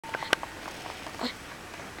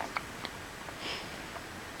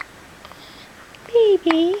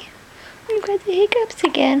cutie. You got the hiccups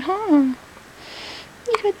again, huh?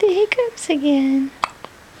 You got the hiccups again.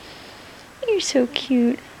 You're so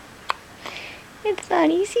cute. It's not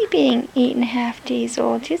easy being 8.5 days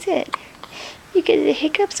old, is it? You get the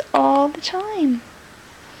hiccups all the time.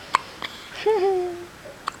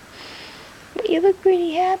 But you look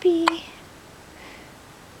pretty happy.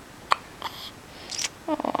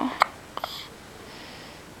 Aww.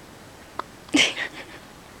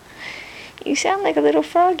 You sound like a little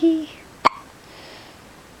froggy.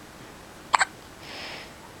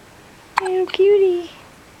 Little cutie.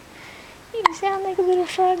 You sound like a little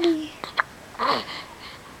froggy.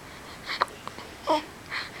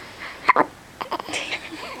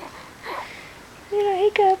 Little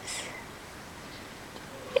hiccups.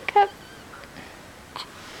 Hiccup.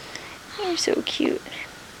 You're so cute.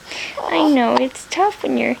 I know, it's tough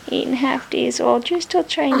when you're 8.5 days old. You're still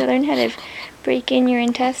trying to learn how to break in your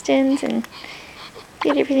intestines and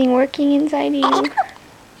get everything working inside of you.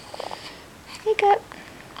 Hiccup.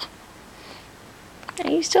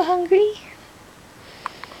 Are you still hungry?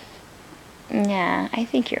 Nah, I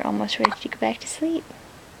think you're almost ready to go back to sleep.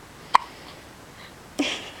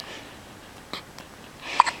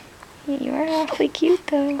 You are awfully cute,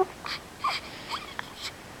 though.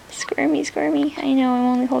 Squirmy, squirmy. I know, I'm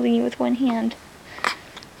only holding you with one hand.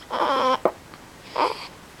 Oh,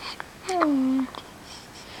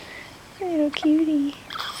 little cutie.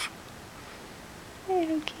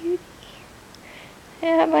 Little cutie.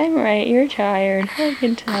 Yeah, I'm right. You're tired. I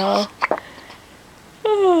can tell.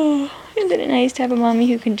 Oh, isn't it nice to have a mommy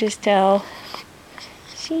who can just tell?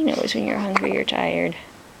 She knows when you're hungry or tired.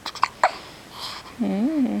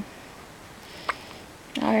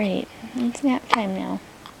 Alright, it's nap time now.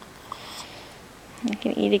 You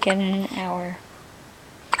can eat again in an hour.